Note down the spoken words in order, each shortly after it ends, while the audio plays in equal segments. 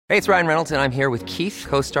Hey, it's Ryan Reynolds, and I'm here with Keith,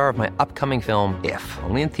 co-star of my upcoming film, If,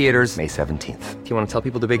 only in theaters May 17th. Do you want to tell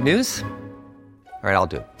people the big news? All right, I'll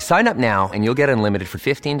do it. Sign up now and you'll get unlimited for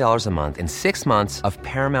 $15 a month and 6 months of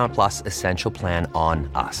Paramount Plus Essential Plan on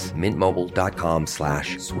us.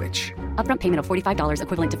 MintMobile.com/switch. Upfront payment of $45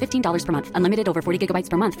 equivalent to $15 per month. Unlimited over 40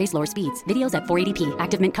 gigabytes per month. Face lower speeds. Videos at 480p.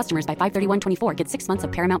 Active Mint customers by 531.24 get 6 months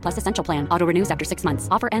of Paramount Plus Essential Plan. Auto renews after 6 months.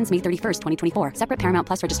 Offer ends May 31st, 2024. Separate Paramount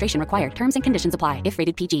Plus registration required. Terms and conditions apply if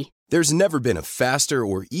rated PG. There's never been a faster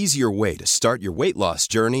or easier way to start your weight loss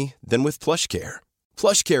journey than with PlushCare.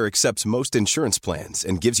 PlushCare accepts most insurance plans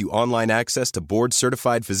and gives you online access to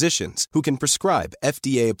board-certified physicians who can prescribe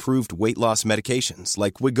FDA-approved weight loss medications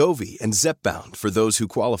like Wegovy and Zepbound for those who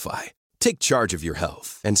qualify. Take charge of your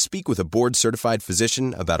health and speak with a board-certified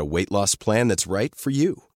physician about a weight loss plan that's right for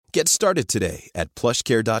you. Get started today at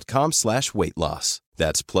plushcare.com/weight-loss.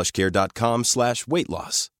 That's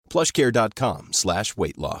plushcare.com/weight-loss.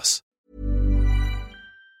 plushcare.com/weight-loss.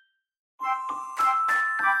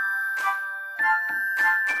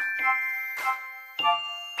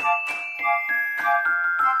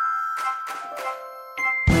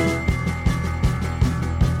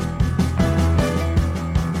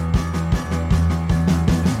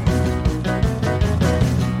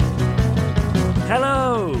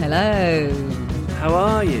 Hello. Hello. How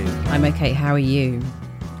are you? I'm okay. How are you? Do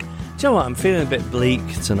you know what? I'm feeling a bit bleak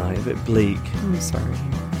tonight. A bit bleak. I'm sorry.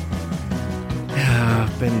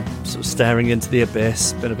 I've been sort of staring into the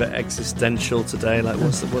abyss. Been a bit existential today. Like,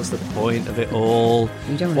 what's the point of it all?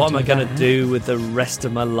 You don't What am want I to going to do with the rest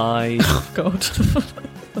of my life? Oh God,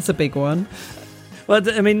 that's a big one. Well,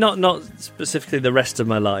 I mean, not specifically the rest of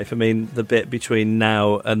my life. I mean, the bit between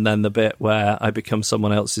now and then the bit where I become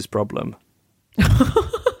someone else's problem.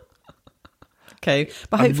 Okay,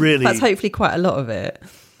 but that's hopefully quite a lot of it.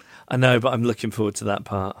 I know, but I'm looking forward to that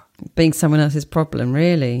part. Being someone else's problem,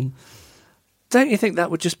 really. Don't you think that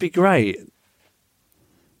would just be great?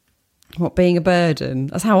 What, being a burden?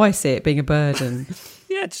 That's how I see it, being a burden.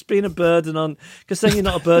 Yeah, just being a burden on... Because then you're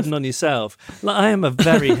not a burden on yourself. Like, I am a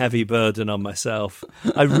very heavy burden on myself.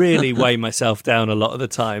 I really weigh myself down a lot of the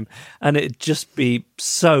time. And it'd just be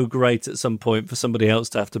so great at some point for somebody else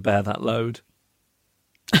to have to bear that load.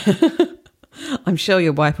 I'm sure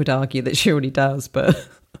your wife would argue that she already does, but...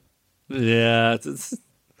 Yeah.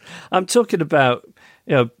 I'm talking about,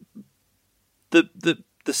 you know, the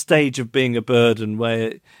stage of being a burden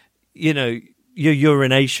where, you know, your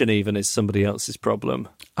urination even is somebody else's problem.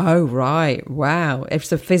 Oh, right. Wow.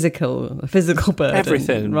 It's a physical burden.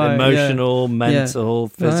 Everything. Right, emotional, mental,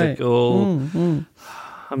 physical. Right.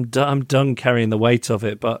 I'm done carrying the weight of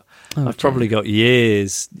it, but I've probably got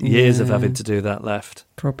years of having to do that left.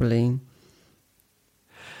 Probably.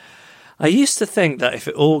 I used to think that if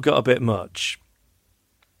it all got a bit much,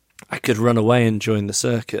 I could run away and join the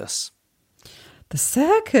circus. The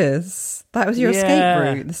circus? That was your escape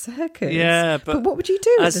route, the circus? Yeah, but what would you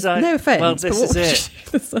do? No offence. Well, this is it.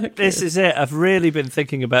 This is it. I've really been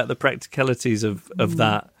thinking about the practicalities of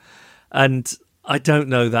that. And I don't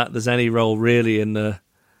know that there's any role really in the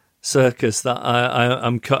circus that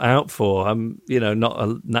I'm cut out for. I'm, you know, not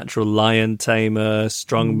a natural lion tamer,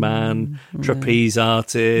 strongman, trapeze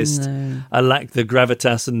artist. No. I lack the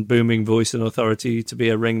gravitas and booming voice and authority to be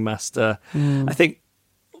a ringmaster. I think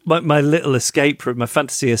my little escape route, my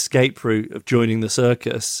fantasy escape route of joining the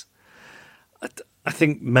circus, I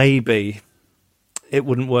think maybe it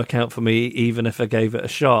wouldn't work out for me even if I gave it a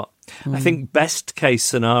shot. I think best case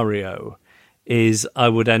scenario is I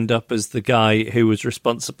would end up as the guy who was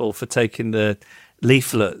responsible for taking the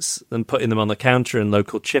leaflets and putting them on the counter in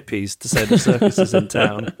local chippies to say the circus is in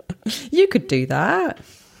town. You could do that.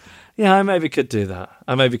 Yeah, I maybe could do that.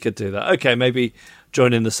 Okay, maybe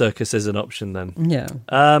joining the circus is an option then. Yeah.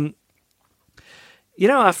 You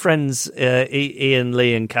know our friends Ian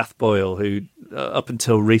Lee and Kath Boyle, who up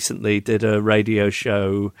until recently did a radio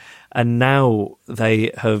show, and now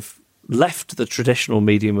they have left the traditional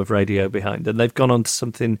medium of radio behind and they've gone on to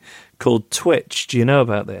something called Twitch. Do you know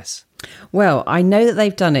about this? Well, I know that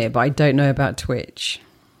they've done it, but I don't know about Twitch.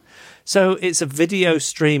 So it's a video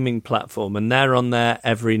streaming platform and they're on there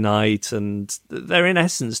every night and they're in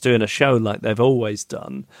essence doing a show like they've always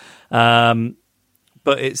done.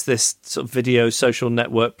 But it's this sort of video social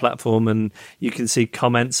network platform and you can see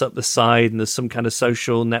comments up the side and there's some kind of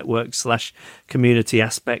social network / community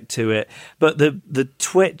aspect to it. But the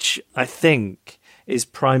Twitch, I think, is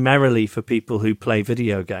primarily for people who play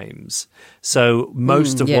video games. So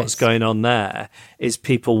most of what's going on there is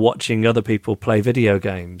people watching other people play video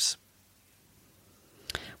games.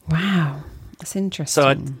 Wow, that's interesting.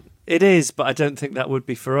 So it is, but I don't think that would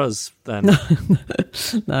be for us then.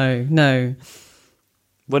 No.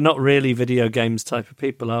 We're not really video games type of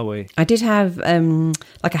people, are we? I did have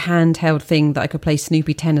like a handheld thing that I could play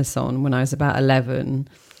Snoopy tennis on when I was about 11.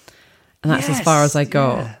 And that's as far as I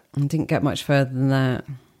got. Yeah. I didn't get much further than that.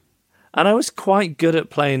 And I was quite good at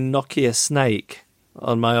playing Nokia Snake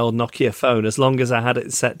on my old Nokia phone, as long as I had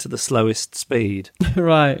it set to the slowest speed.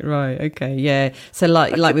 Right. Okay, yeah. So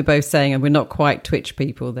like we're both saying, and we're not quite Twitch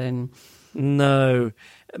people then. No.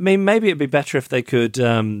 I mean, maybe it'd be better if they could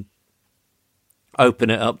open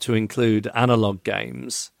it up to include analog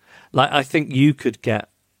games. Like, I think you could get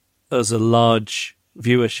us a large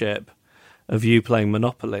viewership of you playing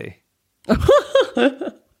Monopoly.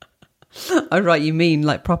 Oh, right, you mean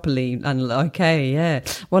like properly? And okay, yeah.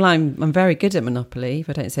 Well, I'm very good at Monopoly, if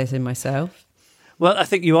I don't say so myself. Well, I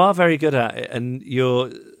think you are very good at it, and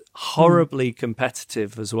you're horribly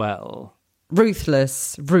competitive as well.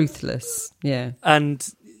 Ruthless, yeah. And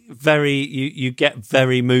you get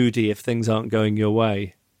very moody if things aren't going your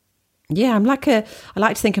way. Yeah, I like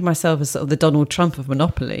to think of myself as sort of the Donald Trump of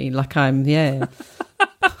Monopoly. Like I'm, yeah.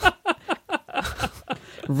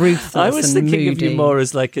 Ruthless. I was and thinking moody. of you more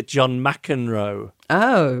as like a John McEnroe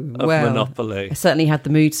of Monopoly. I certainly had the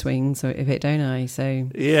mood swings of it, don't I? So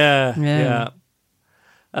yeah.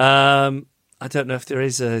 I don't know if there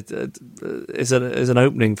is an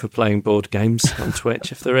opening for playing board games on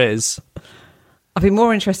Twitch. If there is, I'd be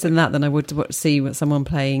more interested in that than I would to see someone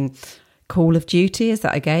playing Call of Duty. Is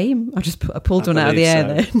that a game? I pulled one out of the air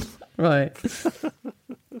then. Right.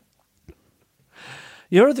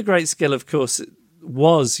 Your other great skill, of course,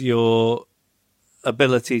 was your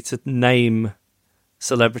ability to name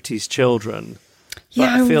celebrities' children. But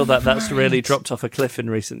Yeah, I feel that's right. really dropped off a cliff in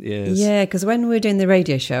recent years. Yeah, because when we were doing the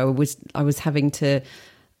radio show, I was having to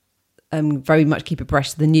very much keep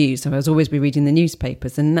abreast of the news. So I was always be reading the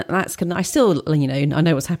newspapers, and that's I still, I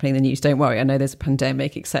know what's happening in the news. Don't worry, I know there's a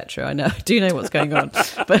pandemic, etc. I do know what's going on,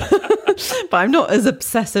 but I'm not as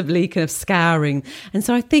obsessively kind of scouring. And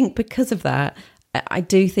so I think because of that, I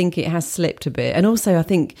do think it has slipped a bit. And also, I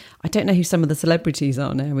don't know who some of the celebrities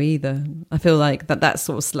are now either. I feel like that's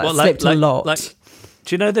sort of slipped a lot.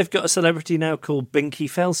 Do you know they've got a celebrity now called Binky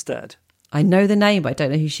Felstead? I know the name, but I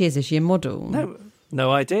don't know who she is. Is she a model?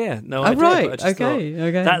 No idea. No Oh, idea. right. But I just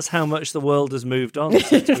Okay. That's how much the world has moved on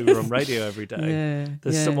since we were on radio every day.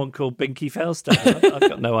 There's someone called Binky Felstead. I've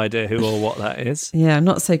got no idea who or what that is. Yeah, I'm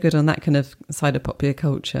not so good on that kind of side of popular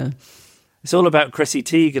culture. It's all about Chrissy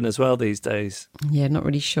Teigen as well these days. Yeah, not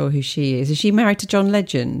really sure who she is. Is she married to John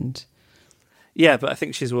Legend? Yeah, but I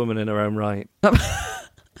think she's a woman in her own right.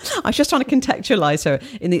 I was just trying to contextualise her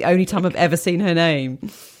in the only time I've ever seen her name.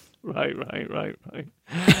 Right.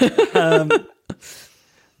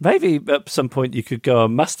 Maybe at some point you could go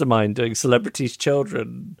on Mastermind doing celebrities'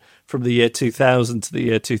 children from the year 2000 to the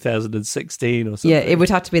year 2016 or something. Yeah, it would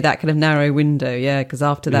have to be that kind of narrow window, yeah, because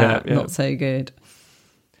after that, not so good.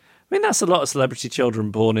 I mean, that's a lot of celebrity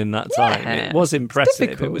children born in that time. Yeah, it was impressive.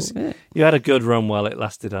 difficult, It was. yeah. You had a good run while it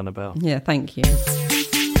lasted, Annabelle. Yeah, thank you.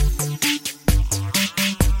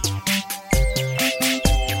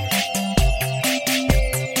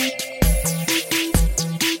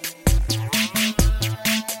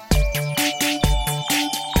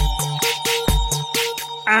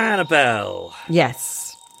 Annabelle.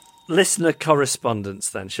 Yes. Listener correspondence,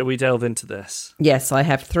 then. Shall we delve into this? Yes, I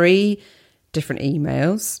have 3 different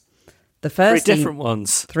emails. The first 3 different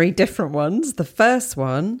ones. 3 different ones. The first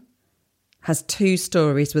one has 2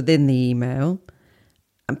 stories within the email.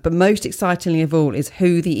 But most excitingly of all is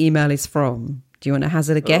who the email is from. Do you want to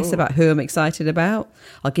hazard a guess about who I'm excited about?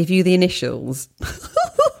 I'll give you the initials.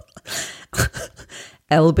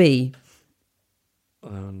 LB. Oh,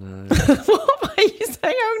 no. What are you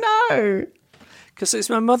saying? Oh, no. Because it's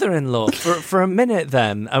my mother-in-law. For a minute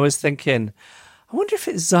then, I was thinking, I wonder if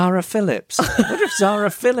it's Zara Phillips. I wonder if Zara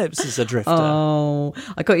Phillips is a drifter. Oh,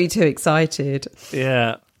 I got you too excited.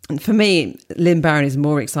 Yeah. And for me, Lynn Barron is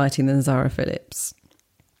more exciting than Zara Phillips.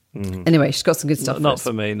 Anyway, she's got some good stuff. Not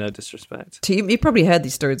for me, no disrespect. You probably heard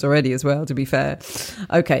these stories already as well, to be fair.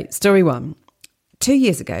 Okay, story 1. 2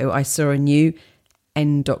 years ago, I saw a new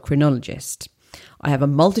endocrinologist. I have a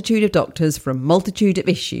multitude of doctors for a multitude of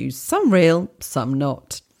issues, some real, some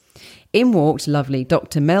not. In walked lovely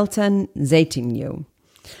Dr. Meltem Zeytinli.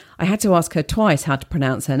 I had to ask her twice how to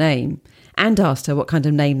pronounce her name and asked her what kind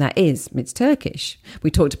of name that is. It's Turkish.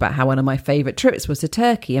 We talked about how one of my favourite trips was to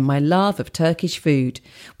Turkey and my love of Turkish food.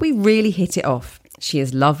 We really hit it off. She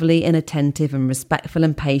is lovely and attentive and respectful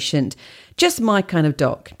and patient. Just my kind of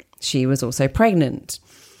doc. She was also pregnant.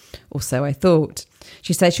 Or so I thought.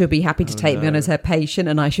 She said she would be happy to take me on as her patient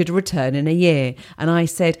and I should return in a year. And I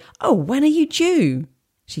said, "Oh, when are you due?"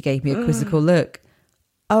 She gave me a quizzical look.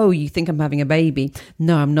 "Oh, you think I'm having a baby?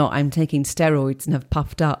 No, I'm not. I'm taking steroids and have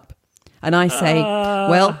puffed up." And I say,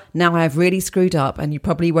 "Well, now I have really screwed up and you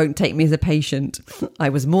probably won't take me as a patient." I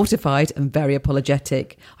was mortified and very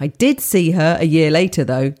apologetic. I did see her a year later,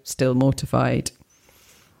 though, still mortified.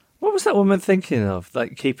 What was that woman thinking of,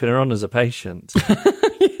 like keeping her on as a patient?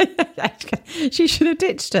 She should have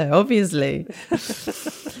ditched her, obviously.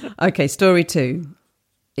 Okay, story 2.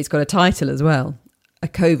 It's got a title as well. A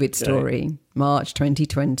COVID story, March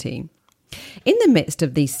 2020. In the midst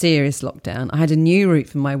of the serious lockdown, I had a new route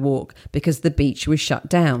for my walk because the beach was shut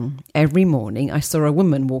down. Every morning, I saw a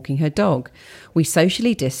woman walking her dog. We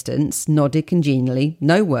socially distanced, nodded congenially,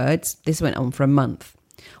 no words. This went on for a month.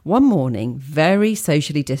 One morning, very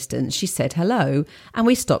socially distanced, she said hello, and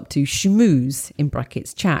we stopped to schmooze, in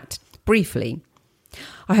brackets chat, briefly.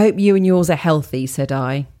 "I hope you and yours are healthy," said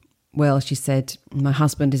I. "Well," she said, "my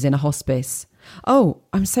husband is in a hospice." "Oh,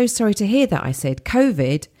 I'm so sorry to hear that," I said.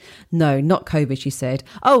 "COVID?" "No, not COVID," she said.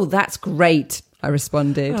 "Oh, that's great," I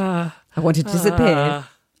responded. I wanted to disappear,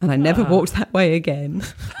 and I never walked that way again.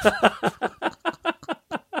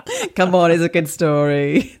 Come on, it's a good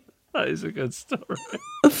story. That is a good story.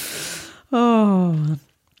 Oh.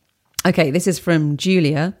 Okay, this is from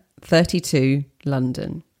Julia, 32,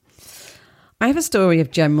 London. I have a story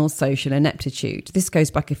of general social ineptitude. This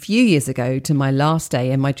goes back a few years ago to my last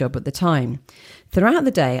day in my job at the time. Throughout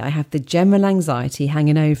the day, I have the general anxiety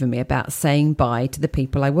hanging over me about saying bye to the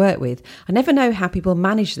people I work with. I never know how people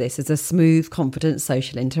manage this as a smooth, confident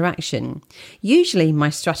social interaction. Usually, my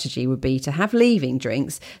strategy would be to have leaving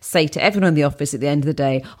drinks, say to everyone in the office at the end of the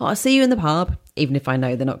day, "Oh, I'll see you in the pub," even if I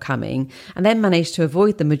know they're not coming, and then manage to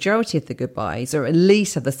avoid the majority of the goodbyes, or at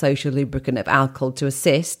least have the social lubricant of alcohol to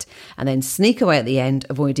assist, and then sneak away at the end,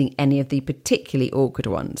 avoiding any of the particularly awkward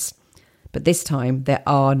ones. But this time, there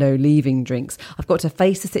are no leaving drinks. I've got to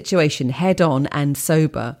face the situation head on and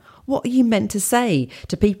sober. What are you meant to say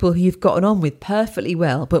to people who you've gotten on with perfectly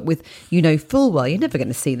well, but with, you know full well you're never going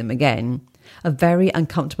to see them again? A very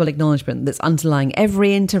uncomfortable acknowledgement that's underlying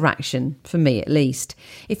every interaction, for me at least.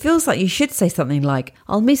 It feels like you should say something like,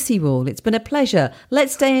 "I'll miss you all, it's been a pleasure,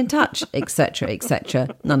 let's stay in touch," etc.,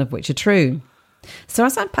 etc., none of which are true. So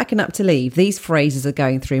as I'm packing up to leave, these phrases are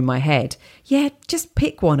going through my head. Yeah, just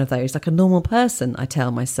pick one of those like a normal person, I tell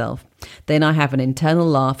myself. Then I have an internal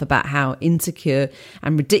laugh about how insecure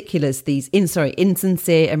and ridiculous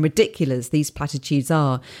insincere and ridiculous these platitudes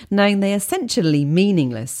are, knowing they are essentially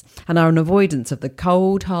meaningless and are an avoidance of the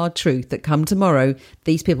cold, hard truth that come tomorrow,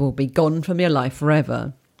 these people will be gone from your life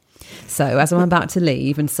forever. So as I'm about to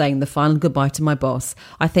leave and saying the final goodbye to my boss,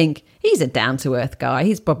 I think, he's a down-to-earth guy.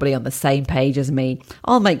 He's probably on the same page as me.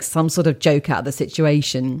 I'll make some sort of joke out of the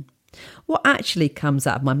situation. What actually comes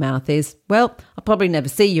out of my mouth is, "Well, I'll probably never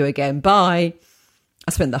see you again. Bye."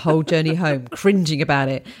 I spent the whole journey home cringing about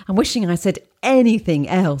it and wishing I said anything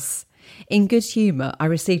else. In good humour, I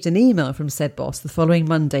received an email from said boss the following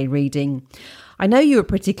Monday reading, "I know you were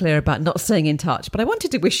pretty clear about not staying in touch, but I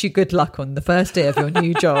wanted to wish you good luck on the first day of your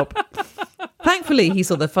new job." Thankfully, he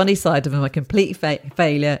saw the funny side of my complete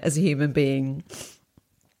failure as a human being.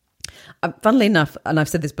 Funnily enough, and I've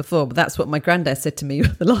said this before, but that's what my granddad said to me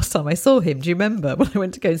the last time I saw him. Do you remember when I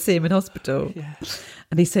went to go and see him in hospital? Yeah.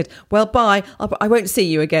 And he said, "Well, bye. I won't see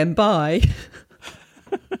you again. Bye."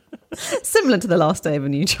 Similar to the last day of a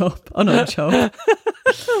new job, on a job.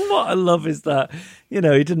 What I love is that, he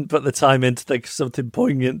didn't put the time in to think of something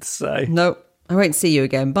poignant to say. No, I won't see you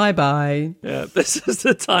again. Bye-bye. Yeah, this is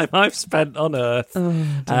the time I've spent on Earth.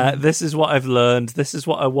 This is what I've learned. This is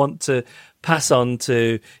what I want to pass on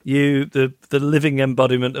to you, the living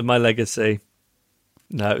embodiment of my legacy.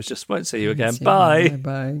 No, it was just, "Won't see you again. Bye."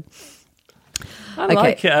 Bye-bye. I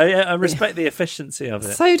like it. I respect the efficiency of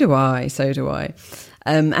it. So do I.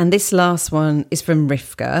 And this last one is from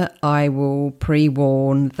Rivka. I will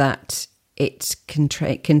pre-warn that it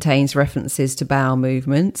contains references to bowel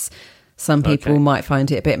movements. Some people might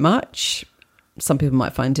find it a bit much. Some people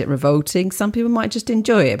might find it revolting. Some people might just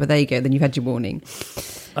enjoy it. But there you go. Then you've had your warning.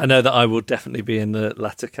 I know that I will definitely be in the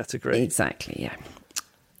latter category. Exactly, yeah.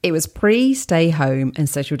 It was pre-stay home and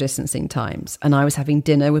social distancing times, and I was having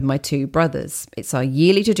dinner with my two brothers. It's our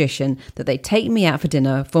yearly tradition that they take me out for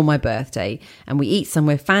dinner for my birthday, and we eat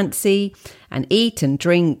somewhere fancy and eat and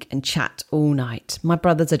drink and chat all night. My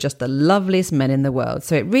brothers are just the loveliest men in the world,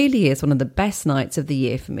 so it really is one of the best nights of the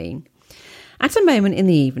year for me. At a moment in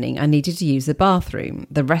the evening, I needed to use the bathroom.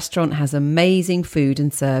 The restaurant has amazing food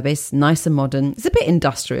and service, nice and modern. It's a bit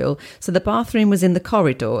industrial, so the bathroom was in the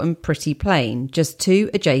corridor and pretty plain. Just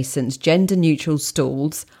two adjacent gender-neutral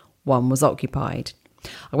stalls. One was occupied.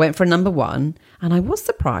 I went for a number 1, and I was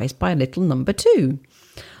surprised by a little number 2.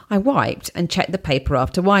 I wiped and checked the paper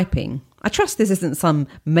after wiping. I trust this isn't some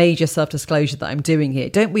major self-disclosure that I'm doing here.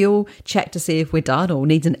 Don't we all check to see if we're done or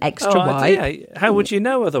need an extra wipe? Yeah. How would you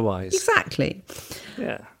know otherwise? Exactly.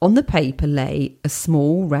 Yeah. On the paper lay a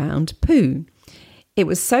small round poo. It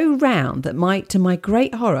was so round that to my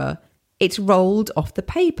great horror, it rolled off the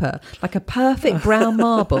paper like a perfect brown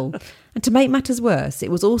marble. And to make matters worse,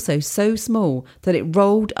 it was also so small that it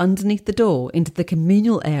rolled underneath the door into the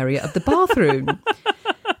communal area of the bathroom. And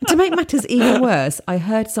to make matters even worse, I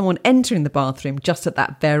heard someone entering the bathroom just at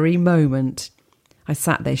that very moment. I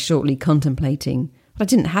sat there shortly contemplating, but I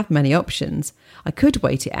didn't have many options. I could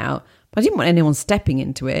wait it out, but I didn't want anyone stepping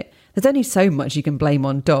into it. There's only so much you can blame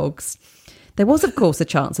on dogs. There was, of course, a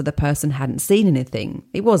chance that the person hadn't seen anything.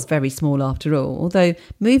 It was very small after all, although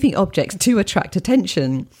moving objects do attract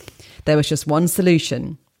attention. There was just one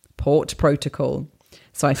solution: port protocol.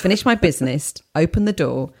 So I finished my business, opened the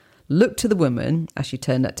door, looked to the woman, as she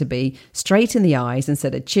turned out to be, straight in the eyes and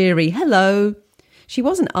said a cheery hello. She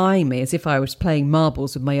wasn't eyeing me as if I was playing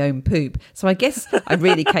marbles with my own poop, so I guess I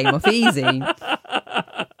really came off easy.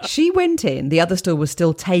 She went in, the other stall was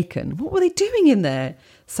still taken. What were they doing in there?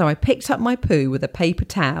 So I picked up my poo with a paper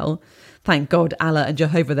towel. Thank God, Allah and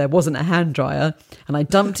Jehovah, there wasn't a hand dryer. And I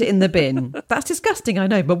dumped it in the bin. That's disgusting, I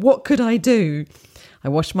know, but what could I do? I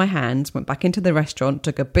washed my hands, went back into the restaurant,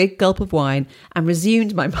 took a big gulp of wine and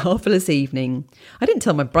resumed my marvellous evening. I didn't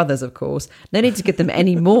tell my brothers, of course. No need to give them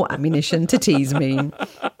any more ammunition to tease me.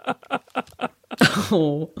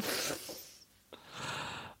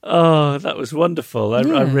 Oh, that was wonderful. I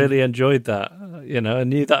really enjoyed that. I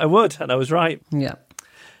knew that I would, and I was right. Yeah.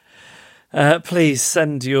 Please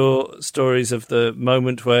send your stories of the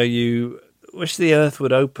moment where you wish the earth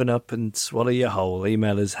would open up and swallow you whole.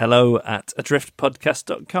 Email us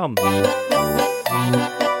hello@adriftpodcast.com.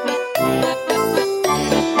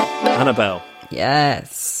 Annabelle.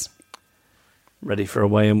 Yes. Ready for a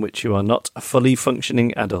way in which you are not a fully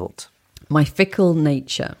functioning adult. My fickle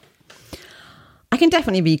nature. I can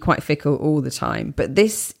definitely be quite fickle all the time, but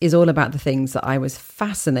this is all about the things that I was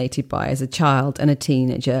fascinated by as a child and a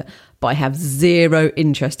teenager, but I have zero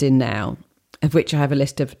interest in now, of which I have a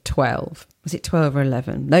list of 12. Was it 12 or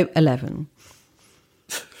 11? No, 11.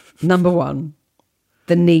 Number 1,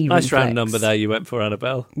 the knee reflex. Nice round number there you went for,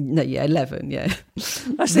 Annabelle. No, yeah, 11, yeah.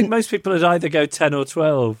 I think most people would either go 10 or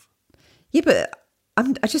 12. Yeah, but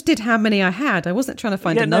I just did how many I had. I wasn't trying to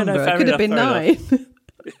find a number. It could have been 9.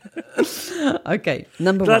 Okay,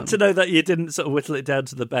 number 1. Glad to know that you didn't sort of whittle it down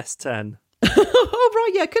to the best 10. Oh,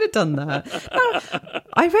 right, yeah, I could have done that. No,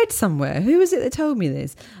 I read somewhere, who was it that told me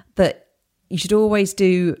this, that you should always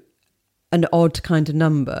do an odd kind of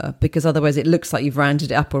number because otherwise it looks like you've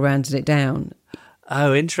rounded it up or rounded it down.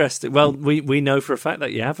 Oh, interesting. Well, we know for a fact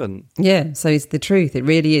that you haven't. Yeah, so it's the truth. It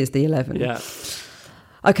really is the 11. Yeah.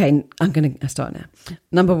 Okay, I'm going to start now.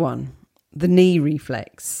 Number 1, the knee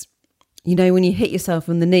reflex. You know, when you hit yourself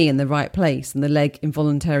on the knee in the right place and the leg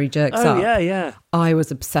involuntarily jerks up. Oh, yeah. I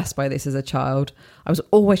was obsessed by this as a child. I was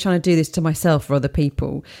always trying to do this to myself or other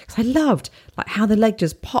people because I loved how the leg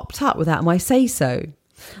just popped up without my say-so.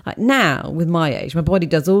 Like now, with my age, my body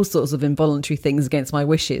does all sorts of involuntary things against my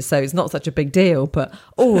wishes, so it's not such a big deal. But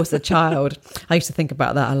as a child, I used to think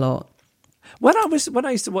about that a lot. When I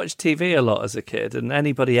used to watch TV a lot as a kid, and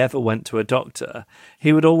anybody ever went to a doctor,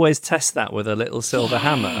 he would always test that with a little silver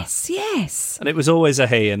hammer. Yes. And it was always a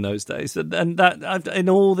he in those days. And that in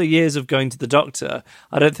all the years of going to the doctor,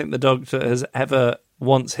 I don't think the doctor has ever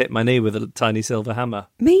once hit my knee with a tiny silver hammer.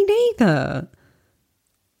 Me neither.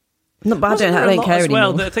 No, but I don't care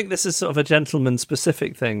anymore. Well, I think this is sort of a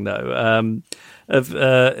gentleman-specific thing, though, of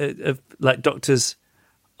like doctors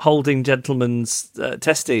holding gentlemen's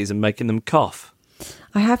testes and making them cough.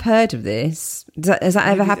 I have heard of this. Has that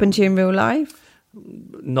ever happened to you in real life?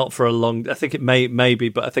 Not for a long... I think it maybe,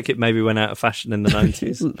 but I think it maybe went out of fashion in the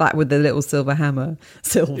 90s. That with the little silver hammer.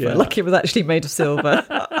 Silver, like it was actually made of silver.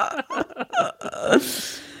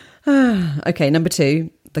 Okay, number 2,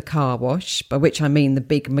 the car wash, by which I mean the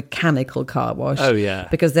big mechanical car wash. Oh, yeah.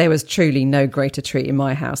 Because there was truly no greater treat in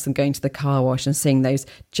my house than going to the car wash and seeing those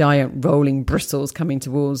giant rolling bristles coming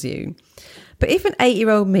towards you. But if an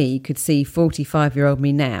 8-year-old me could see 45-year-old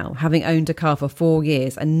me now, having owned a car for 4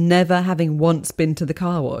 years and never having once been to the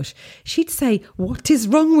car wash, she'd say, "What is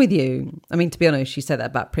wrong with you?" I mean, to be honest, she said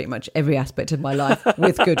that about pretty much every aspect of my life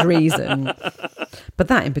with good reason. But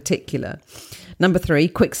that in particular. Number 3,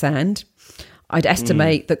 quicksand. I'd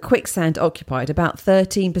estimate that quicksand occupied about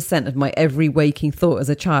 13% of my every waking thought as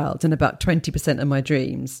a child and about 20% of my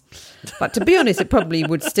dreams. But to be honest, it probably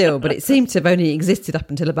would still, but it seemed to have only existed up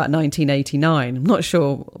until about 1989. I'm not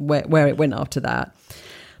sure where it went after that.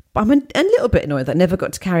 But I'm a little bit annoyed that I never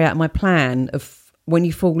got to carry out my plan of when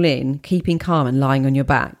you fall in, keeping calm and lying on your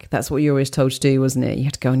back. That's what you were always told to do, wasn't it? You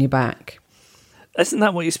had to go on your back. Isn't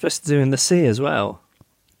that what you're supposed to do in the sea as well?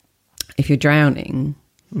 If you're drowning.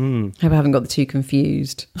 Hope I haven't got the two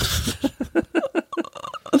confused.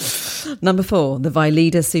 Number 4, the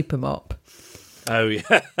Vileda Super Mop. Oh,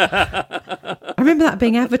 yeah. I remember that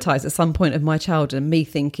being advertised at some point of my childhood and me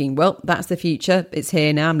thinking, well, that's the future. It's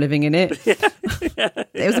here now. I'm living in it.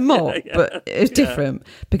 It was a mop, but it was different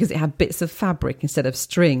because it had bits of fabric instead of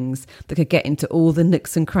strings that could get into all the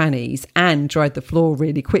nooks and crannies and dried the floor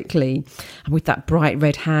really quickly. And with that bright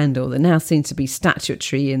red handle that now seems to be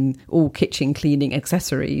statutory in all kitchen cleaning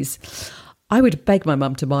accessories, I would beg my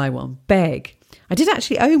mum to buy one. Beg. I did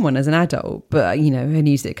actually own one as an adult, but, I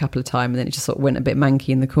only used it a couple of times and then it just sort of went a bit manky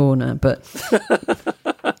in the corner. But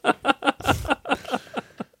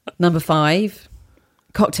Number 5,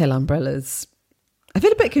 cocktail umbrellas. I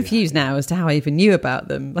feel a bit confused now as to how I even knew about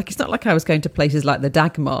them. Like, it's not like I was going to places like the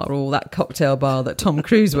Dagmar or that cocktail bar that Tom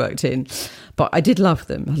Cruise worked in. But I did love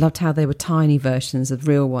them. I loved how they were tiny versions of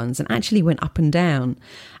real ones and actually went up and down.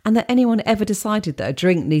 And that anyone ever decided that a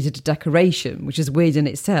drink needed a decoration, which is weird in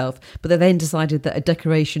itself, but they then decided that a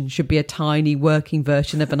decoration should be a tiny working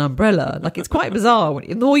version of an umbrella. Like, it's quite bizarre.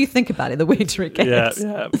 The more you think about it, the weirder it gets.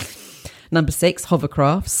 Yeah. Number 6,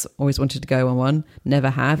 hovercrafts. Always wanted to go on one. Never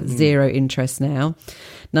have. Zero interest now.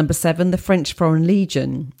 Number 7, the French Foreign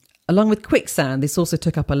Legion. Along with quicksand, this also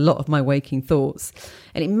took up a lot of my waking thoughts.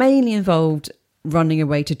 And it mainly involved running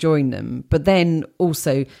away to join them. But then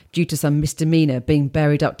also, due to some misdemeanour, being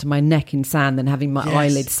buried up to my neck in sand and having my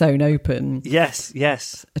eyelids sewn open. Yes.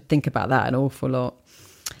 I think about that an awful lot.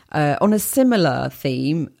 On a similar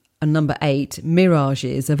theme, number 8,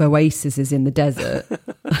 mirages of oases in the desert.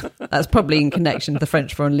 That's probably in connection to the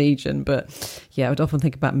French Foreign Legion, but yeah, I would often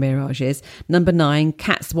think about mirages. Number 9,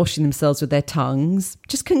 cats washing themselves with their tongues.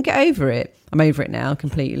 Just couldn't get over it. I'm over it now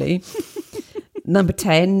completely. Number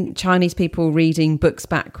 10, Chinese people reading books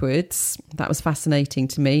backwards. That was fascinating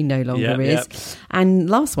to me, no longer is. Yep. And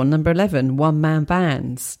last one, number 11, one-man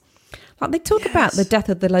bands. Like, they talk about the death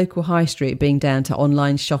of the local high street being down to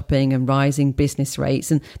online shopping and rising business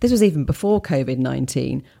rates. And this was even before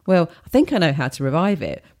COVID-19. Well, I think I know how to revive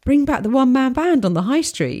it. Bring back the one-man band on the high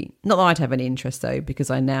street. Not that I'd have any interest, though,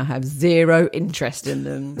 because I now have zero interest in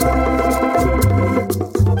them.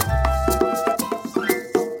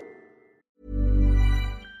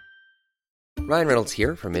 Ryan Reynolds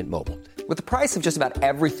here from Mint Mobile. With the price of just about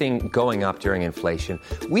everything going up during inflation,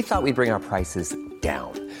 we thought we'd bring our prices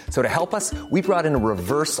down. So to help us, we brought in a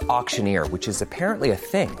reverse auctioneer, which is apparently a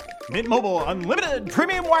thing. Mint Mobile Unlimited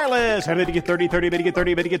Premium Wireless. How to get 30, 30, bit to get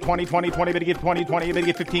 30, bit to get 20, 20, 20, bit to get 20, 20, bit to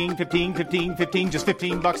get 15, 15, 15, 15, just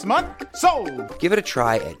 $15 a month? Sold! Give it a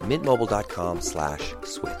try at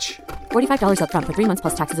mintmobile.com/switch. $45 up front for 3 months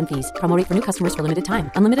plus taxes and fees. Promo rate for new customers for limited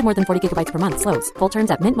time. Unlimited more than 40 gigabytes per month. Slows full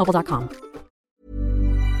terms at mintmobile.com.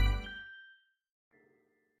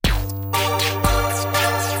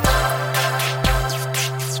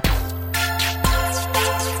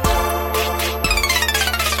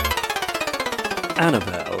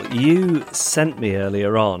 Annabelle, you sent me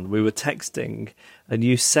earlier on, we were texting, and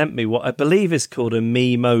you sent me what I believe is called a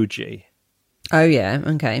memoji. Oh, yeah,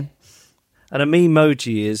 okay. And a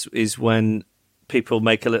memoji is when people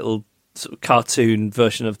make a little sort of cartoon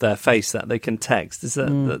version of their face that they can text. Is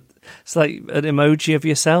that it's like an emoji of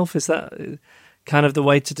yourself? Is that kind of the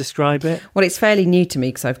way to describe it? Well, it's fairly new to me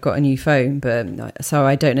because I've got a new phone, but so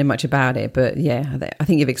I don't know much about it. But yeah, I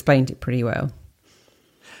think you've explained it pretty well.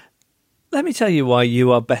 Let me tell you why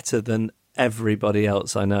you are better than everybody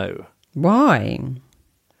else I know. Why?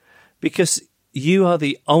 Because you are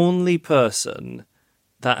the only person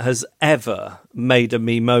that has ever made a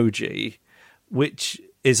memoji which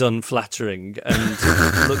is unflattering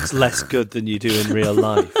and looks less good than you do in real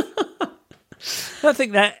life. I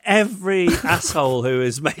think that every asshole who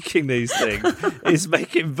is making these things is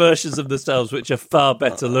making versions of themselves which are far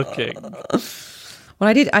better looking. Well,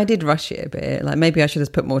 I did rush it a bit. Like, maybe I should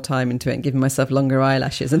have put more time into it and given myself longer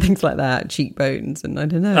eyelashes and things like that, cheekbones, and I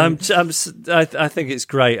don't know. I think it's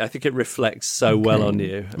great. I think it reflects so well on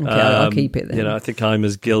you. Okay, I'll keep it then. You know, I think I'm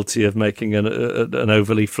as guilty of making an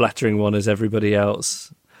overly flattering one as everybody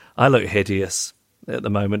else. I look hideous at the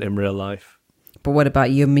moment in real life. But what about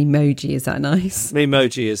your memoji? Is that nice?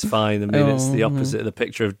 Memoji is fine. I mean, it's the opposite of the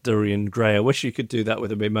picture of Dorian Gray. I wish you could do that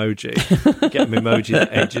with a memoji. Get a memoji that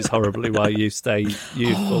ages horribly while you stay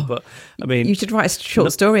youthful. But I mean, you should write a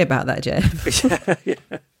short story about that, Jeff. Yeah.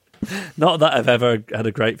 Not that I've ever had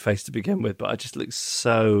a great face to begin with, but I just look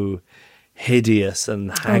so hideous and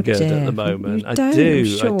haggard at the moment. I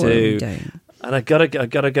do. And I gotta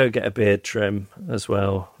go get a beard trim as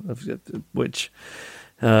well, which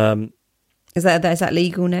is that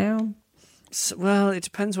legal now? Well, it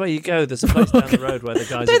depends where you go. There's a place down the road where the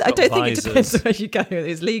guys have got I don't visors. think it depends where you go.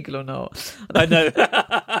 It's legal or not. I know.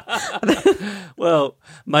 Well,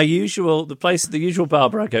 the usual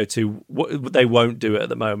barber I go to, they won't do it at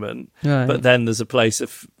the moment. Right. But then there's a place a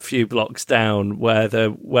few blocks down where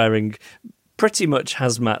they're wearing pretty much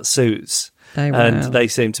hazmat suits. And they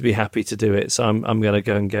seem to be happy to do it. So I'm going to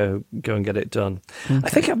go and get it done. Okay. I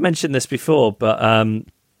think I've mentioned this before, but I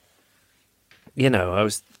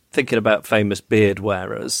was thinking about famous beard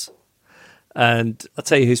wearers, and I'll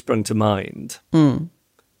tell you who sprung to mind. In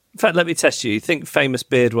fact, let me test you. You think famous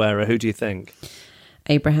beard wearer, who do you think?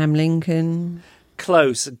 Abraham Lincoln.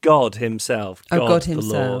 Close. God himself. God the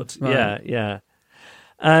himself. Lord. Right. Yeah.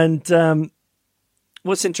 And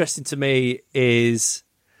what's interesting to me is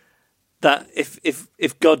that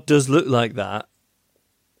if God does look like that,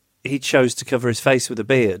 he chose to cover his face with a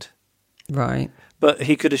beard. Right. But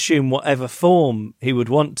he could assume whatever form he would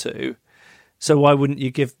want to. So why wouldn't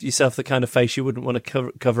you give yourself the kind of face you wouldn't want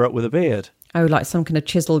to cover up with a beard? Oh, like some kind of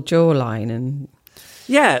chiseled jawline and...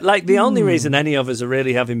 Yeah, like the only reason any of us are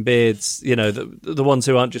really having beards, the ones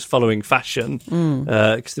who aren't just following fashion,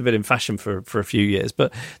 because they've been in fashion for a few years,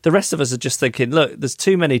 but the rest of us are just thinking, look, there's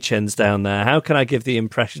too many chins down there. How can I give the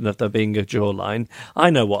impression of there being a jawline?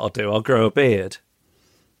 I know what I'll do. I'll grow a beard.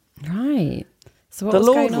 Right. So what the was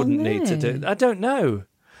Lord going on wouldn't there? need to do it. I don't know.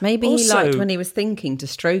 Maybe he Also, liked when he was thinking to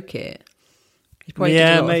stroke it. He probably did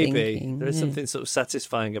a lot of maybe. thinking. There is something sort of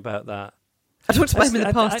satisfying about that. I talked about him in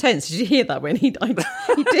the past tense. Did you hear that when he died?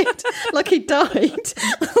 He did. Like he died.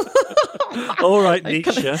 All right,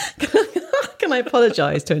 Nietzsche. Can I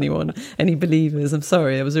apologise to anyone, any believers? I'm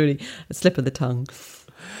sorry. It was really a slip of the tongue.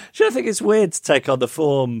 Do you think it's weird to take on the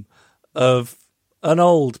form of an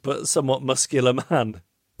old but somewhat muscular man?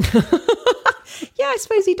 Yeah, I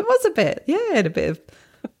suppose he was a bit. Yeah, had a bit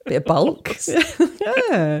of bulk.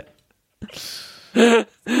 Yeah.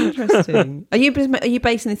 Interesting. Are you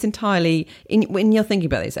basing this entirely when you're thinking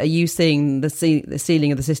about this? Are you seeing the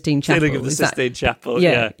ceiling of the Sistine Chapel? Ceiling of the Sistine Chapel.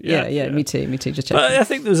 Yeah. Me too. Just checking. But I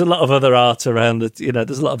think there's a lot of other art around it.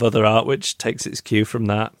 There's a lot of other art which takes its cue from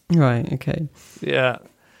that. Right. Okay. Yeah.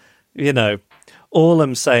 All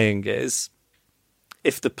I'm saying is,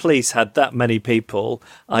 if the police had that many people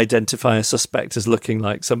identify a suspect as looking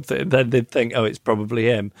like something, then they'd think, oh, it's probably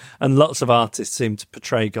him. And lots of artists seem to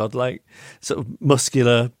portray God like sort of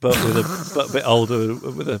muscular, but but a bit older,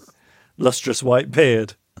 with a lustrous white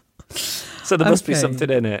beard. So there must be something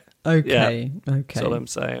in it. Okay. Yeah, okay. that's all I'm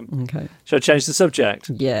saying. Okay. Shall I change the subject?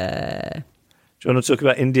 Yeah. Do you want to talk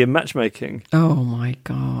about Indian matchmaking? Oh, my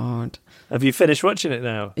God. Have you finished watching it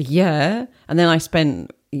now? Yeah. And then I spent,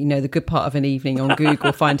 the good part of an evening on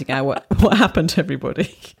Google finding out what happened to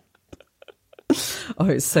everybody. Oh,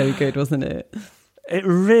 it's so good, wasn't it? It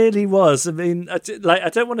really was. I mean, I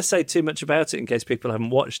don't want to say too much about it in case people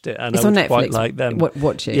haven't watched it. And it's I on would Netflix. Quite like them.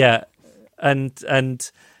 Watch it. Yeah.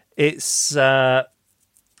 And it's a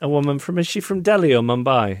woman is she from Delhi or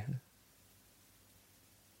Mumbai?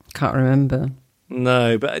 Can't remember.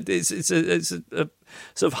 No, but it's a sort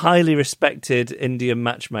of highly respected Indian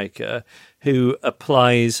matchmaker who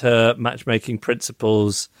applies her matchmaking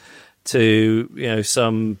principles to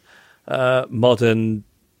some modern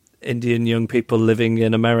Indian young people living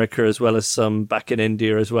in America as well as some back in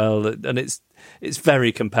India as well, and it's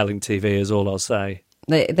very compelling TV, is all I'll say.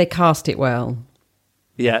 They cast it well.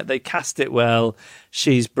 Yeah, they cast it well.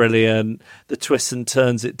 She's brilliant. The twists and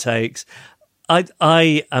turns it takes.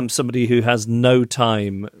 I am somebody who has no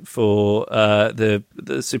time for the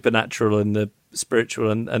supernatural and the spiritual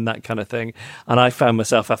and that kind of thing. And I found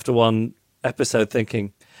myself after one episode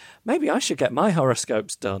thinking, maybe I should get my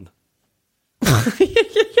horoscopes done.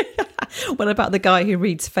 What about the guy who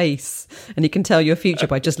reads face and he can tell your future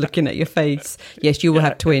by just looking at your face? Yes, you will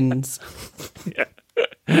have twins. Yeah.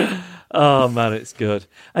 Oh, man, it's good.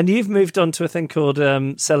 And you've moved on to a thing called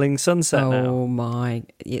Selling Sunset now. Oh, my.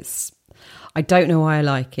 I don't know why I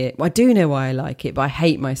like it. Well, I do know why I like it, but I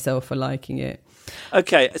hate myself for liking it.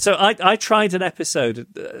 Okay, so I tried an episode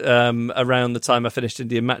around the time I finished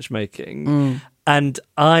Indian Matchmaking, and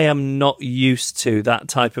I am not used to that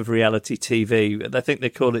type of reality TV. I think they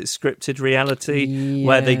call it scripted reality,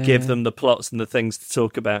 where they give them the plots and the things to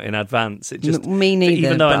talk about in advance. It just me neither.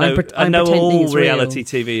 Even though I know all reality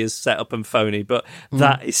TV is set up and phony, but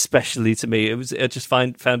that especially to me, I just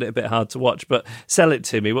found it a bit hard to watch. But sell it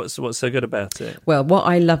to me. What's so good about it? Well, what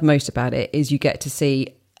I love most about it is you get to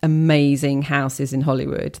see amazing houses in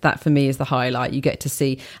Hollywood. That for me is the highlight. You get to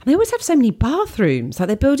see, and they always have so many bathrooms. Like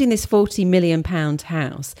they're building this £40 million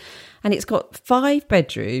house, and it's got 5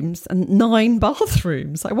 bedrooms and 9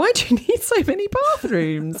 bathrooms. Like, why do you need so many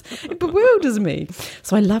bathrooms? It bewilders me.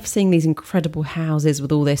 So I love seeing these incredible houses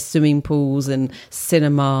with all their swimming pools and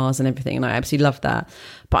cinemas and everything, and I absolutely love that.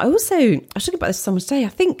 But I was talking about this with someone today. I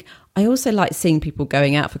think I also like seeing people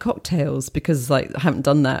going out for cocktails, because like I haven't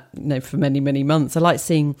done that, for many, many months. I like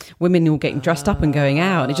seeing women all getting dressed up and going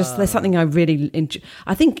out. And there's something I really enjoy.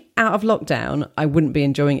 I think out of lockdown, I wouldn't be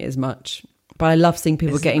enjoying it as much, but I love seeing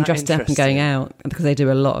people getting dressed up and going out, because they do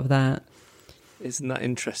a lot of that. Isn't that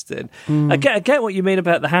interesting? I get what you mean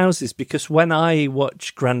about the houses, because when I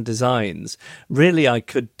watch Grand Designs, really I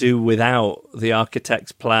could do without the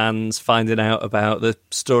architect's plans, finding out about the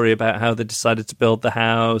story about how they decided to build the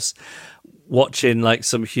house, watching like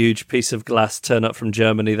some huge piece of glass turn up from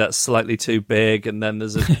Germany that's slightly too big and then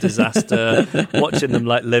there's a disaster, watching them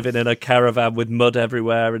like living in a caravan with mud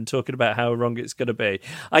everywhere and talking about how wrong it's going to be.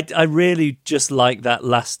 I really just like that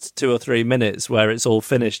last 2 or 3 minutes where it's all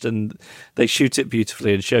finished and they shoot it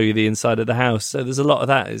beautifully and show you the inside of the house. So there's a lot of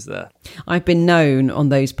that, is there? I've been known on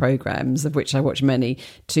those programmes, of which I watch many,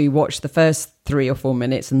 to watch the first 3 or 4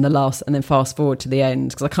 minutes and the last, and then fast forward to the end,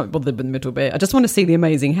 because I can't bother with the middle bit. I just want to see the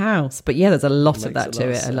amazing house. But yeah, there's a lot of that to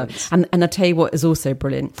it. I love, and I tell you what is also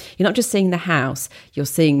brilliant. You're not just seeing the house; you're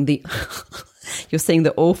seeing the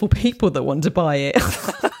awful people that want to buy it.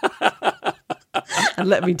 And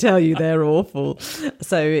let me tell you, they're awful.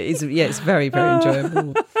 So it's very, very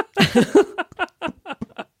enjoyable.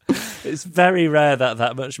 It's very rare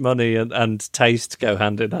that much money and taste go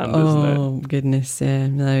hand in hand, isn't it? Oh, goodness, yeah.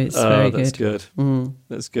 No, it's very good. That's good.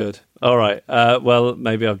 That's good. All right. Well,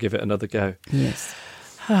 maybe I'll give it another go. Yes.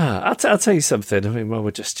 I'll tell you something. I mean, while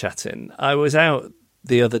we're just chatting, I was out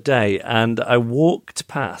the other day and I walked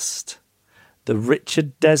past the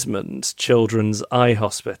Richard Desmond Children's Eye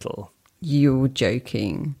Hospital. You're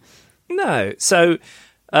joking. No. So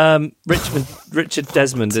Richard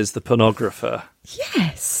Desmond is the pornographer.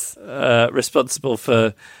 Yes. Responsible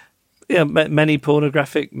for many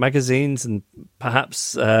pornographic magazines and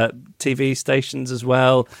perhaps TV stations as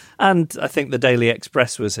well. And I think the Daily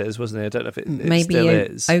Express was his, wasn't it? I don't know if it still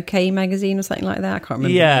is. OK magazine or something like that. I can't remember.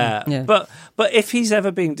 Yeah. But if he's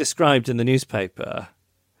ever being described in the newspaper,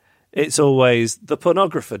 it's always the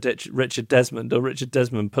pornographer, Richard Desmond, or Richard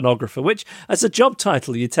Desmond pornographer, which as a job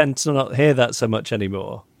title, you tend to not hear that so much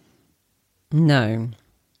anymore. No.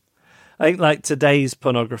 I think like today's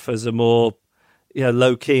pornographers are more,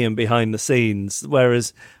 low key and behind the scenes.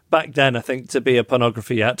 Whereas back then, I think to be a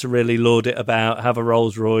pornographer, you had to really lord it about, have a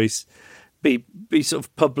Rolls Royce, be sort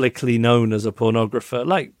of publicly known as a pornographer,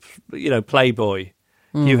 like Playboy,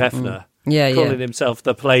 Hugh Hefner, calling himself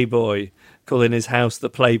the Playboy, calling his house the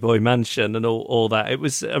Playboy Mansion, and all that. It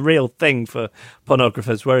was a real thing for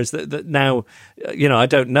pornographers. Whereas that now, I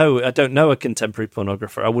don't know a contemporary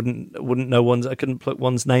pornographer. I wouldn't know one's. I couldn't pluck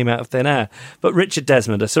one's name out of thin air. But Richard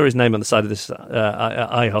Desmond, I saw his name on the side of this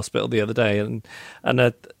eye hospital the other day, and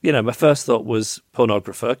my first thought was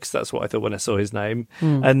pornographer, because that's what I thought when I saw his name,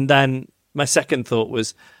 and then my second thought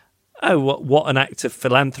was, oh, what an act of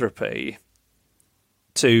philanthropy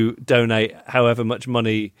to donate however much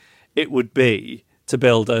money it would be to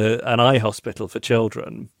build an eye hospital for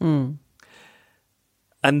children. And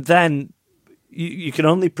then you can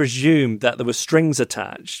only presume that there were strings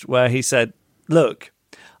attached where he said, look,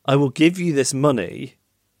 I will give you this money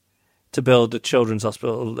to build a children's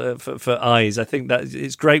hospital for eyes. I think that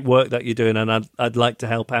it's great work that you're doing, and I'd like to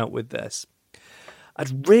help out with this.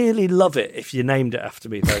 I'd really love it if you named it after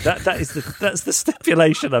me, though. That's the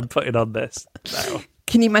stipulation I'm putting on this now.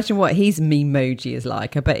 Can you imagine what his memoji is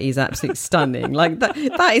like? I bet he's absolutely stunning. Like that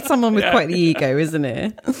is someone with quite the ego, isn't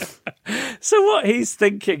it? So what he's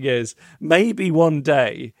thinking is maybe one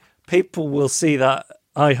day people will see that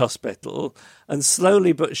eye hospital and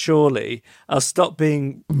slowly but surely I'll stop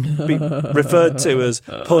being referred to as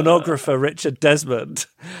pornographer Richard Desmond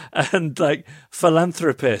and like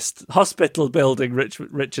philanthropist, hospital building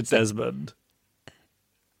Richard Desmond.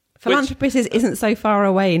 Philanthropist isn't so far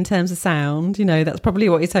away in terms of sound. That's probably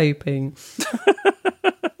what he's hoping.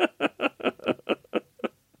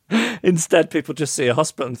 Instead, people just see a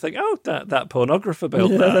hospital and think, oh, that pornographer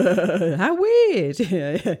built that. How weird.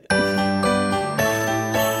 Yeah.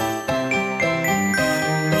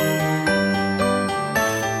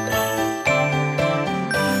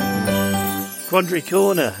 Quandary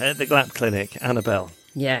Corner at the GLAP Clinic. Annabelle.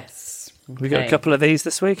 Yes. We got a couple of these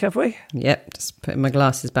this week, have we? Yep, just putting my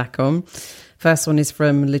glasses back on. First one is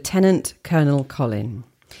from Lieutenant Colonel Colin.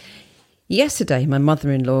 Yesterday, my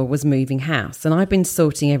mother-in-law was moving house, and I've been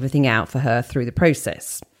sorting everything out for her through the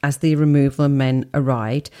process. as the removal men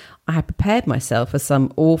arrived, I had prepared myself for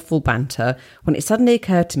some awful banter when it suddenly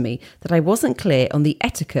occurred to me that I wasn't clear on the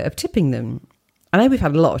etiquette of tipping them. I know we've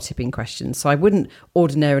had a lot of tipping questions, so I wouldn't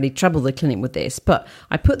ordinarily trouble the clinic with this, but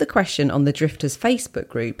I put the question on the Drifters Facebook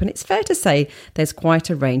group, and it's fair to say there's quite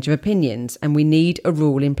a range of opinions, and we need a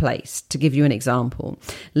rule in place. To give you an example,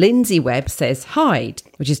 Lindsay Webb says hide,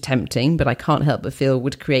 which is tempting, but I can't help but feel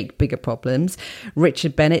would create bigger problems.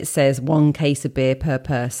 Richard Bennett says 1 case of beer per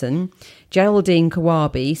person. Geraldine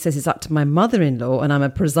Kawabi says it's up to my mother-in-law and I'm a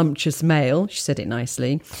presumptuous male. She said it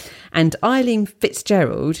nicely. And Eileen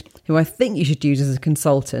Fitzgerald, who I think you should use as a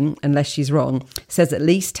consultant, unless she's wrong, says at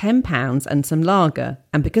least £10 and some lager.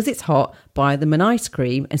 And because it's hot, buy them an ice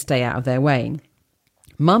cream and stay out of their way.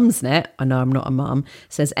 Mumsnet, I know I'm not a mum,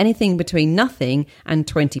 says anything between nothing and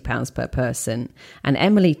 £20 per person. And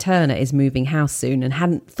Emily Turner is moving house soon and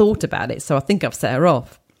hadn't thought about it, so I think I've set her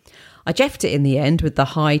off. I jeffed it in the end with the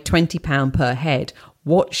high £20 per head.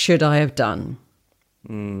 What should I have done?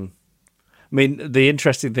 I mean, the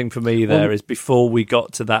interesting thing for me there is before we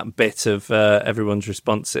got to that bit of everyone's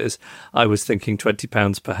responses, I was thinking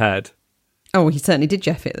 £20 per head. Oh, he certainly did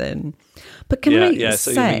jeff it then. But can I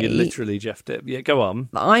so say... you literally jeffed it. Yeah, go on.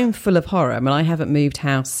 I'm full of horror. I mean, I haven't moved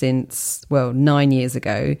house since, 9 years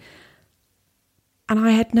ago. And I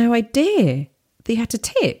had no idea that you had to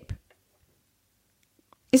tip.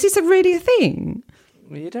 Is this really a thing?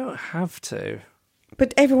 Well, you don't have to.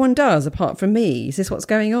 But everyone does, apart from me. Is this what's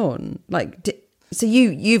going on? Like, so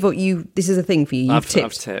you this is a thing for you. I've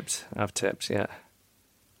tipped, yeah.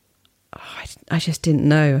 Oh, I just didn't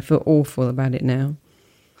know. I feel awful about it now.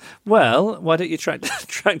 Well, why don't you track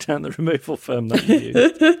down the removal firm that you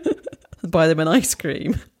used? Buy them an ice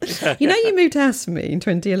cream. You know, you moved house for me in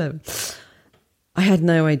 2011. I had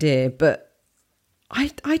no idea, but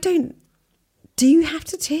I don't... Do you have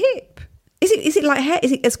to tip? Is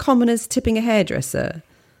it as common as tipping a hairdresser?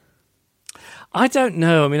 I don't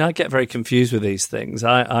know. I mean, I get very confused with these things.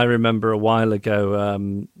 I remember a while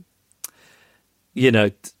ago,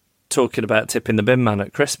 talking about tipping the bin man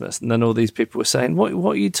at Christmas, and then all these people were saying, "What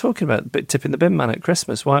are you talking about? Tipping the bin man at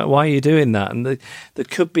Christmas? Why are you doing that?" And there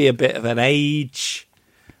could be a bit of an age,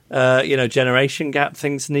 generation gap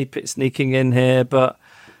thing sneaking in here, but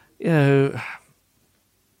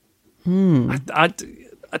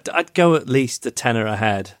I'd go at least a tenner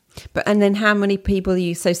ahead. And then how many people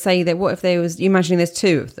say that? What if there was? You imagining there's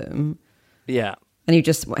 2 of them? Yeah. And you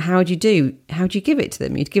just, how would you give it to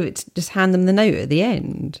them? You'd just hand them the note at the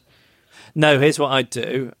end. No, here's what I'd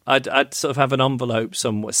do. I'd sort of have an envelope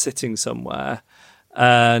sitting somewhere,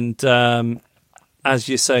 and as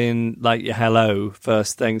you're saying, like your hello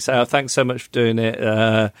first thing, say, "Oh, thanks so much for doing it."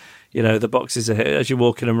 The boxes are here. As you're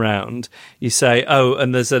walking around, you say, "Oh,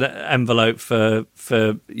 and there's an envelope for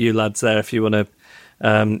you lads there if you want to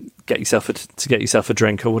get yourself a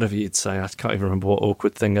drink," or whatever you'd say. I can't even remember what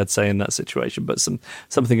awkward thing I'd say in that situation, but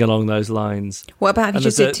something along those lines. What about if you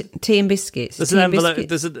just did tea and biscuits? There's an envelope.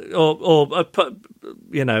 Or put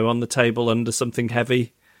on the table under something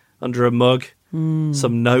heavy, under a mug,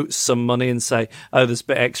 some notes, some money, and say, "Oh, there's a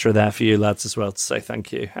bit extra there for you lads as well to say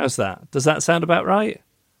thank you." How's that? Does that sound about right?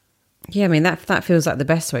 Yeah, I mean, that feels like the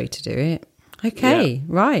best way to do it. Okay, yeah.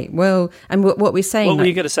 Right. Well, and what we're saying... What were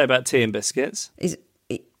you going to say about tea and biscuits? Is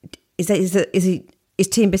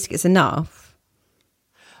tea and biscuits enough?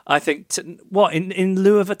 I think... in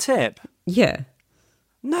lieu of a tip? Yeah.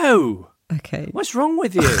 No. Okay. What's wrong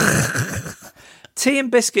with you? Tea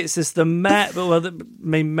and biscuits is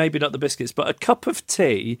maybe not the biscuits, but a cup of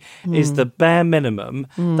tea is the bare minimum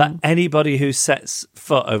that anybody who sets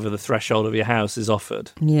foot over the threshold of your house is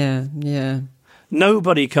offered. Yeah, yeah.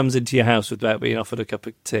 Nobody comes into your house without being offered a cup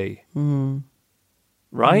of tea.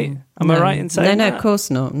 Right? Am I right in saying that? No, of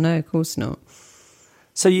course not. No, of course not.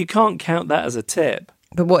 So you can't count that as a tip.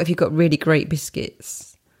 But what if you've got really great biscuits?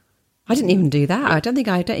 I didn't even do that. I don't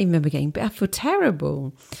even remember getting... I feel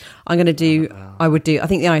terrible. I think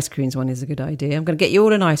the ice creams one is a good idea. I'm going to get you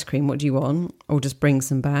all an ice cream. What do you want? Or just bring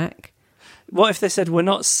some back. What if they said, "We're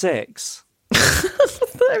not 6? You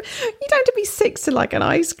don't have to be 6 to like an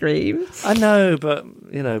ice cream. I know, but,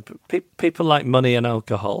 people like money and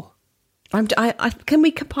alcohol. Can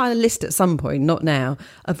we compile a list at some point, not now,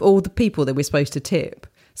 of all the people that we're supposed to tip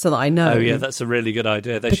so that I know? Oh, yeah, that's a really good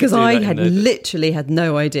idea. Because I literally had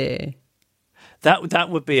no idea. That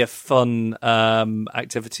would be a fun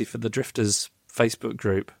activity for the Drifters Facebook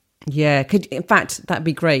group. Yeah, in fact, that'd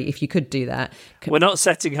be great if you could do that. We're not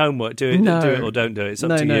setting homework. Do it or don't do it. It's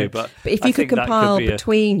up to you. But if you could compile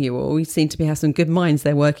between you all, you seem to have some good minds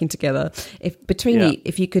there working together.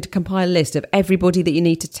 If you could compile a list of everybody that you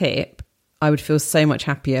need to tip, I would feel so much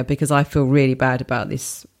happier because I feel really bad about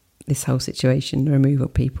this this whole situation, the removal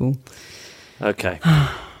people. Okay.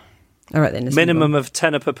 All right, then. Minimum of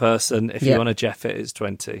tenner per person. If you want to Jeff it, it's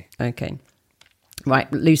 20. Okay.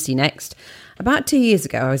 Right, Lucy next. About 2 years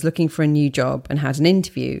ago, I was looking for a new job and had an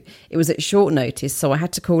interview. It was at short notice, so I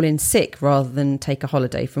had to call in sick rather than take a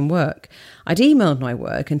holiday from work. I'd emailed my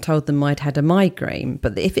work and told them I'd had a migraine,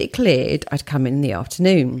 but that if it cleared, I'd come in the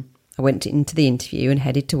afternoon. I went into the interview and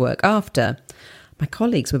headed to work after. My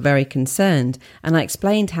colleagues were very concerned, and I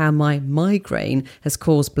explained how my migraine has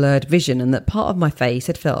caused blurred vision and that part of my face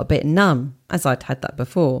had felt a bit numb, as I'd had that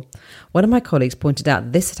before. One of my colleagues pointed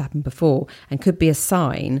out this had happened before and could be a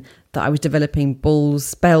sign that I was developing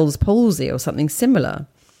Bell's palsy or something similar.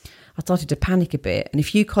 I started to panic a bit, and a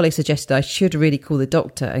few colleagues suggested I should really call the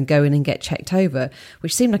doctor and go in and get checked over,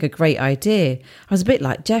 which seemed like a great idea. I was a bit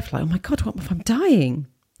like Jeff, like, oh my God, what if I'm dying?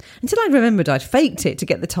 Until I remembered I'd faked it to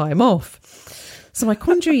get the time off. So my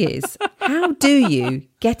quandary is, how do you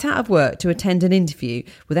get out of work to attend an interview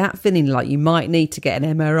without feeling like you might need to get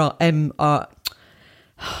an MRI?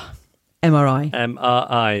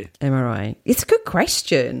 It's a good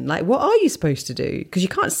question. Like, what are you supposed to do? Because you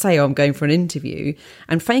can't say, oh, I'm going for an interview,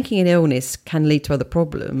 and faking an illness can lead to other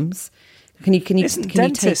problems. Isn't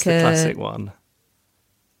dentist the classic one?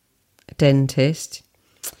 Dentist.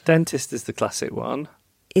 Dentist is the classic one.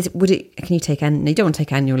 You don't want to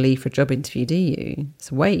take annual leave for a job interview, do you?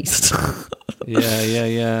 It's a waste.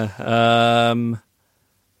 Yeah.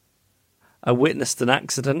 I witnessed an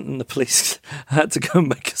accident and the police had to go and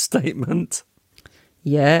make a statement.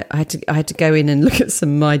 Yeah, I had to go in and look at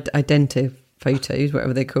some identity photos,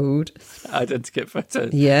 whatever they're called. Identikit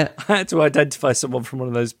photos. Yeah. I had to identify someone from one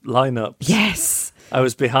of those lineups. Yes. I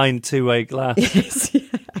was behind two-way glass. Yes.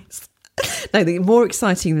 No, the more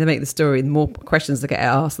exciting they make the story, the more questions they get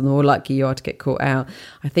asked and the more likely you are to get caught out.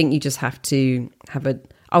 I think you just have to have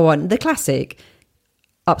the classic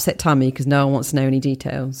upset tummy because no one wants to know any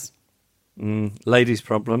details. Ladies'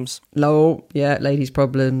 problems. Ladies'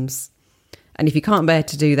 problems. And if you can't bear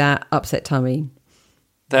to do that, upset tummy.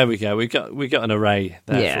 There we go. We got an array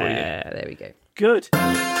there for you. Yeah, there we go. Good.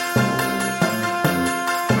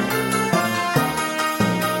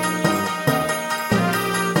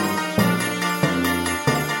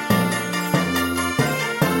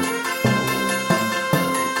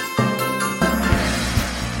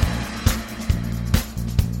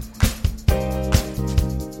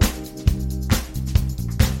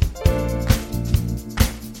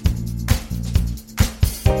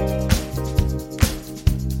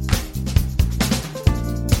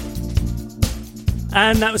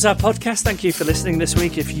 And that was our podcast. Thank you for listening this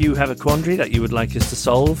week. If you have a quandary that you would like us to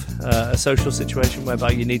solve, a social situation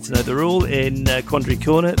whereby you need to know the rule in Quandary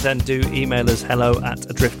Corner, then do email us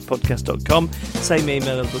hello@adriftpodcast.com. Same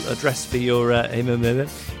email address for your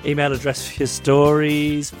email address for your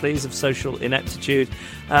stories, please, of social ineptitude.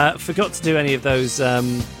 Forgot to do any of those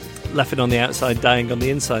laughing on the outside, dying on the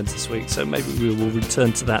inside this week, so maybe we will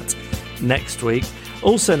return to that next week.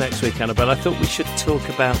 Also next week, Annabelle, I thought we should talk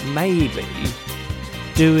about maybe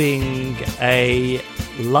doing a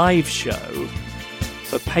live show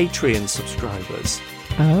for Patreon subscribers.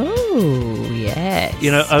 Oh, yes.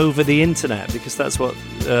 You know, over the internet, because that's what,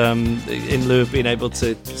 in lieu of being able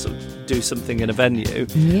to sort of do something in a venue,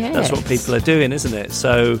 that's what people are doing, isn't it?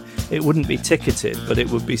 So it wouldn't be ticketed, but it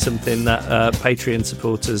would be something that Patreon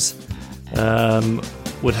supporters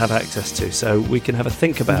would have access to. So we can have a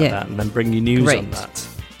think about that and then bring you news on that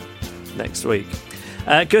next week.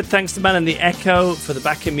 Good, thanks to Man and the Echo for the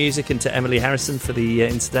backing music and to Emily Harrison for the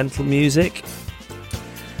incidental music.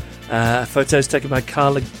 Photos taken by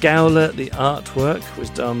Carla Gowler. The artwork was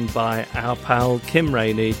done by our pal Kim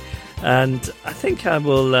Rainey. And I think I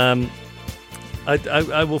will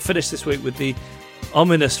I will finish this week with the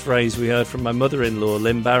ominous phrase we heard from my mother-in-law,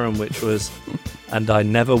 Lynn Barron, which was, "And I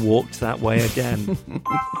never walked that way again."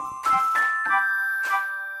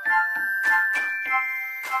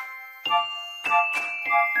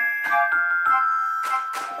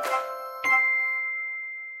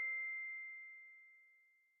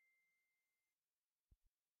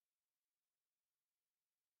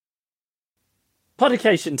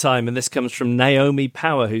 Podication time, and this comes from Naomi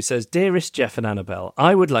Power, who says, "Dearest Jeff and Annabelle,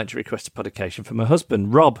 I would like to request a podication for my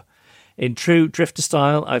husband, Rob. In true drifter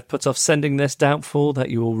style, I've put off sending this, doubtful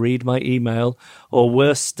that you will read my email, or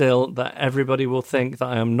worse still, that everybody will think that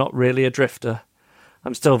I am not really a drifter.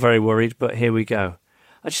 I'm still very worried, but here we go.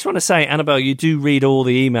 I just want to say, Annabelle, you do read all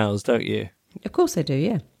the emails, don't you? Of course I do,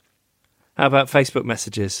 yeah. How about Facebook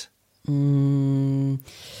messages?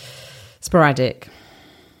 Sporadic.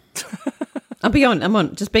 I'm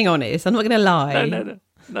just being honest. I'm not going to lie.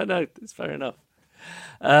 No. It's fair enough.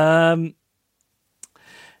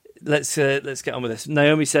 let's get on with this.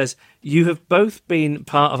 Naomi says, you have both been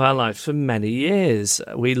part of our lives for many years.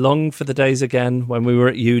 We long for the days again when we were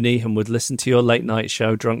at uni and would listen to your late night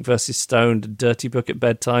show, Drunk versus Stoned, and Dirty Book at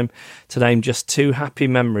bedtime, to name just two happy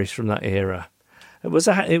memories from that era. It was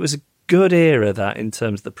a good era, that, in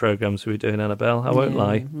terms of the programmes we were doing, Annabelle. I won't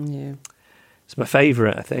lie. Yeah. It's my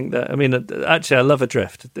favourite, I think. Actually, I love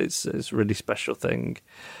Adrift. It's a really special thing.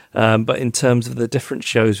 But in terms of the different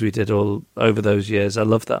shows we did all over those years, I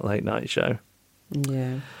love that late night show.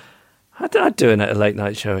 Yeah. I'd do a late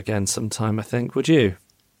night show again sometime, I think. Would you?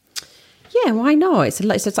 Yeah, why not?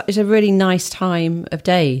 It's a really nice time of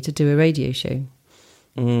day to do a radio show.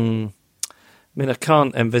 I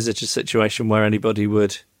can't envisage a situation where anybody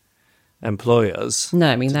would employ us No,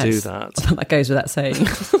 I mean, to do that. That goes without saying.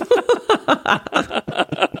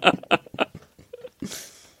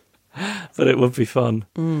 But it would be fun.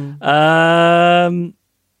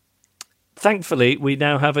 Thankfully, we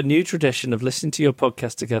now have a new tradition of listening to your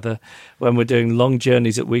podcast together when we're doing long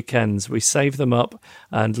journeys at weekends. We save them up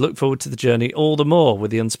and look forward to the journey all the more with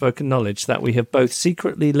the unspoken knowledge that we have both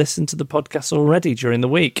secretly listened to the podcast already during the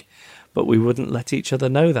week, but we wouldn't let each other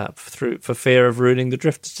know that for fear of ruining the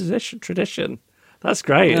Drift tradition. That's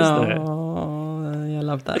great, isn't it? Oh, yeah, I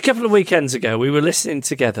love that. A couple of weekends ago, we were listening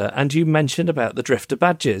together and you mentioned about the Drifter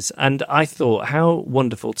badges, and I thought how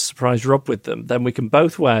wonderful to surprise Rob with them. Then we can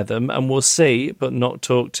both wear them and we'll see, but not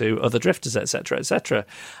talk to other drifters, etc., etc.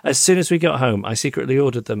 As soon as we got home, I secretly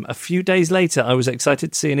ordered them. A few days later, I was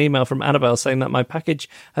excited to see an email from Annabelle saying that my package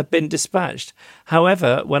had been dispatched.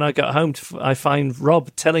 However, when I got home, I find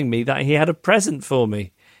Rob telling me that he had a present for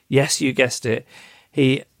me. Yes, you guessed it.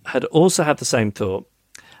 He had also had the same thought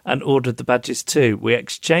and ordered the badges too. We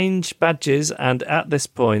exchanged badges, and at this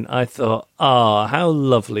point I thought, how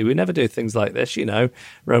lovely. We never do things like this,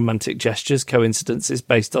 romantic gestures, coincidences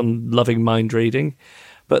based on loving mind reading.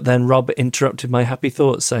 But then Rob interrupted my happy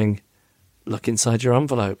thoughts saying, look inside your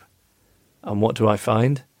envelope. And what do I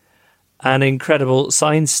find? An incredible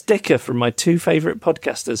signed sticker from my two favourite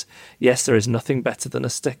podcasters. Yes, there is nothing better than a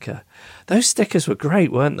sticker. Those stickers were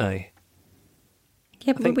great, weren't they?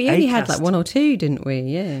 Yeah, but we only had like one or two, didn't we?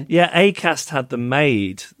 Yeah. Yeah, Acast had them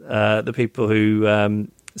made. The people who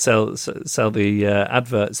sell the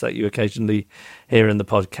adverts that you occasionally hear in the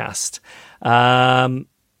podcast. And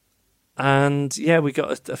yeah, we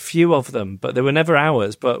got a few of them, but they were never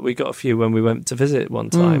ours. But we got a few when we went to visit one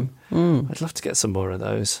time. I'd love to get some more of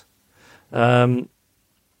those. Now,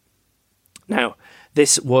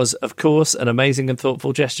 this was, of course, an amazing and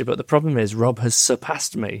thoughtful gesture, but the problem is Rob has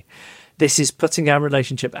surpassed me. This is putting our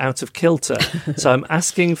relationship out of kilter. So I'm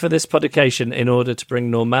asking for this podication in order to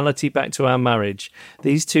bring normality back to our marriage.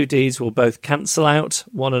 These two deeds will both cancel out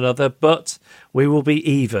one another, but we will be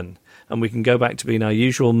even, and we can go back to being our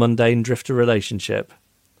usual mundane drifter relationship.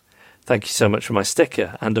 Thank you so much for my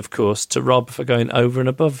sticker, and of course to Rob for going over and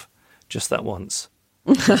above just that once.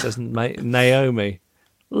 Says Naomi.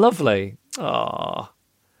 Lovely. Ah,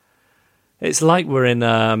 it's like we're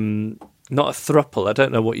in not a throuple. I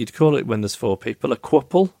don't know what you'd call it when there's four people. A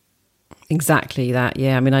quupple? Exactly that,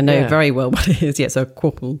 yeah. I mean, I know very well what it is. Yes, a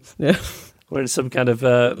quupple. Yeah. We're in some kind of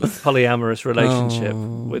polyamorous relationship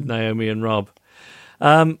with Naomi and Rob.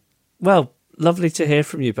 Well, lovely to hear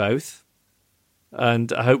from you both.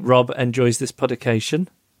 And I hope Rob enjoys this podication.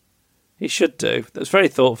 He should do. That was very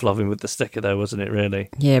thoughtful of him with the sticker, though, wasn't it, really?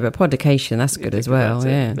 Yeah, but podication, that's good as well,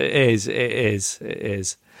 yeah. It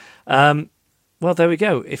is. Well, there we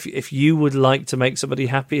go. If you would like to make somebody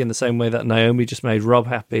happy in the same way that Naomi just made Rob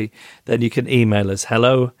happy, then you can email us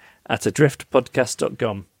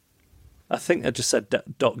hello@adriftpodcast.com. I think I just said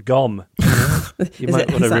 .com. You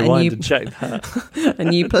might want to rewind and check that. A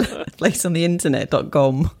new place on the internet,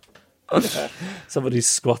 .com. Somebody's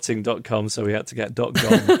squatting.com, so we had to get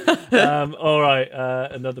 .com. All right,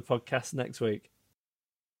 another podcast next week.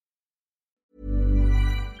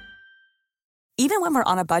 Even when we're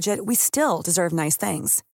on a budget, we still deserve nice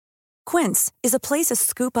things. Quince is a place to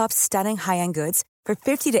scoop up stunning high-end goods for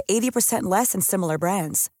 50 to 80% less than similar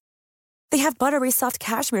brands. They have buttery soft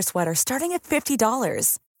cashmere sweaters starting at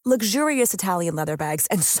 $50, luxurious Italian leather bags,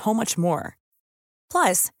 and so much more.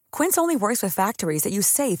 Plus, Quince only works with factories that use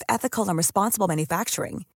safe, ethical, and responsible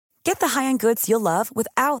manufacturing. Get the high-end goods you'll love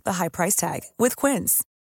without the high price tag with Quince.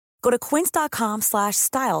 Go to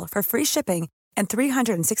quince.com/style for free shipping and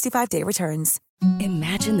 365-day returns.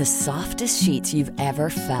 Imagine the softest sheets you've ever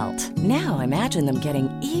felt. Now imagine them getting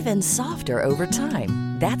even softer over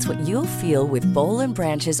time. That's what you'll feel with Boll &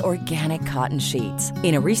 Branch's organic cotton sheets.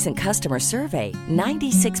 In a recent customer survey,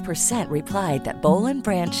 96% replied that Boll &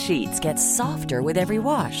 Branch sheets get softer with every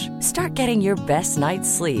wash. Start getting your best night's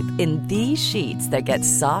sleep in these sheets that get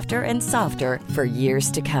softer and softer for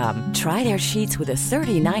years to come. Try their sheets with a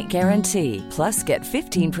 30-night guarantee. Plus, get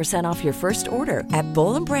 15% off your first order at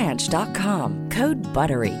bollandbranch.com. Code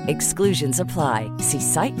BUTTERY. Exclusions apply. See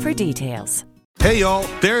site for details. Hey y'all,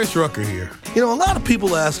 Darius Rucker here. You know, a lot of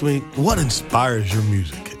people ask me, what inspires your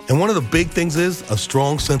music? And one of the big things is a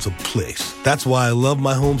strong sense of place. That's why I love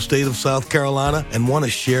my home state of South Carolina and want to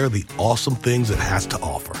share the awesome things it has to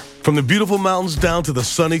offer. From the beautiful mountains down to the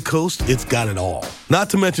sunny coast, it's got it all. Not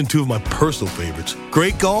to mention two of my personal favorites,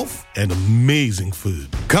 great golf and amazing food.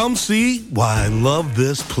 Come see why I love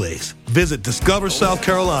this place. Visit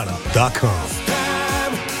discoversouthcarolina.com.